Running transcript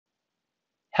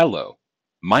Hello,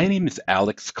 my name is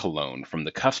Alex Colon from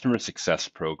the Customer Success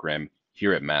Program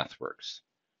here at MathWorks.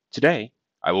 Today,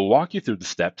 I will walk you through the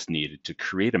steps needed to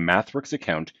create a MathWorks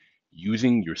account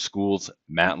using your school's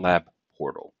MATLAB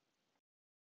portal.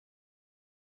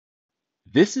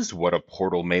 This is what a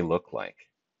portal may look like.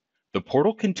 The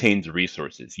portal contains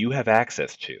resources you have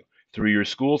access to through your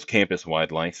school's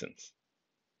campus-wide license.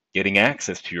 Getting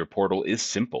access to your portal is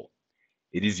simple.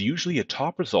 It is usually a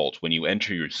top result when you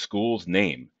enter your school's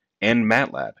name and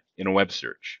MATLAB in a web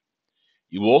search.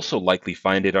 You will also likely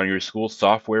find it on your school's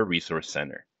Software Resource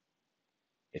Center.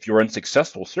 If you're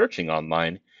unsuccessful searching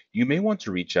online, you may want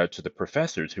to reach out to the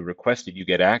professors who requested you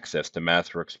get access to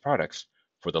MathWorks products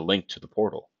for the link to the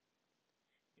portal.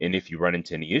 And if you run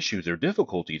into any issues or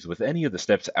difficulties with any of the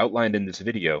steps outlined in this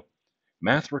video,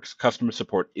 MathWorks customer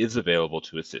support is available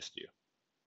to assist you.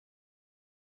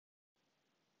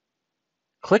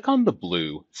 Click on the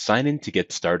blue Sign in to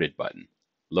get started button,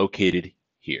 located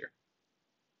here.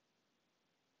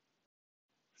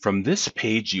 From this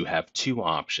page, you have two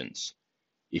options.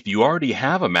 If you already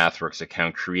have a MathWorks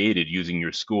account created using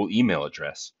your school email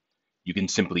address, you can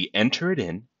simply enter it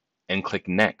in and click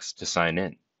Next to sign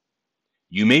in.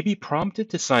 You may be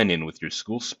prompted to sign in with your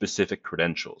school-specific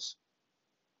credentials.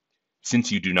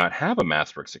 Since you do not have a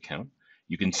MathWorks account,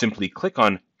 you can simply click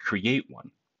on Create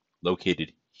One,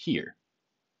 located here,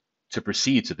 to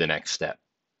proceed to the next step.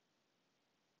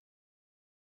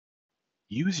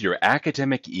 Use your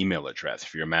academic email address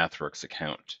for your MathWorks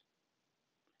account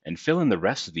and fill in the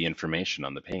rest of the information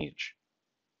on the page.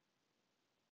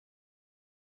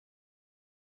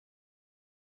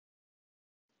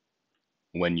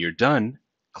 When you're done,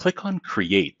 click on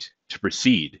Create to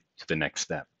proceed to the next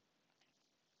step.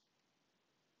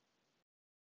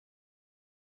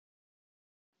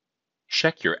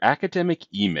 Check your academic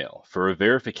email for a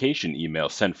verification email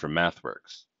sent from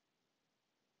MathWorks.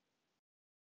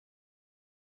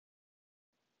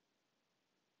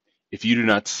 If you do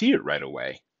not see it right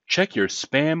away, check your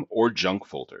spam or junk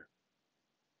folder.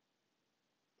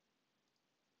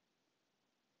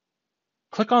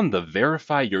 Click on the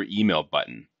Verify Your Email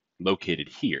button, located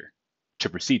here, to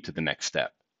proceed to the next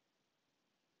step.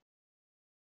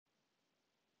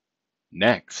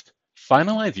 Next,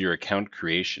 finalize your account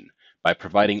creation by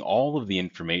providing all of the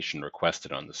information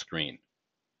requested on the screen.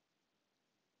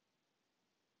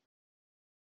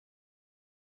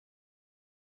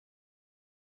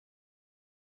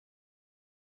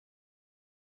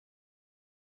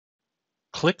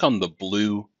 Click on the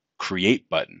blue Create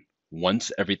button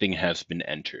once everything has been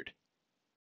entered.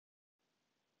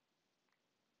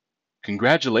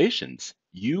 Congratulations,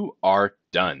 you are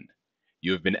done.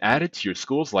 You have been added to your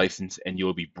school's license and you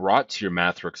will be brought to your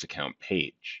MathWorks account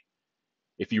page.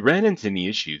 If you ran into any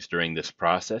issues during this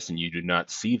process and you do not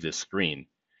see this screen,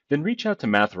 then reach out to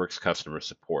MathWorks customer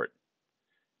support.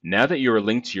 Now that you are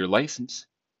linked to your license,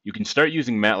 you can start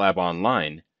using MATLAB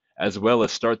online, as well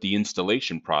as start the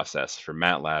installation process for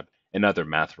MATLAB and other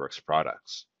MathWorks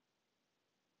products.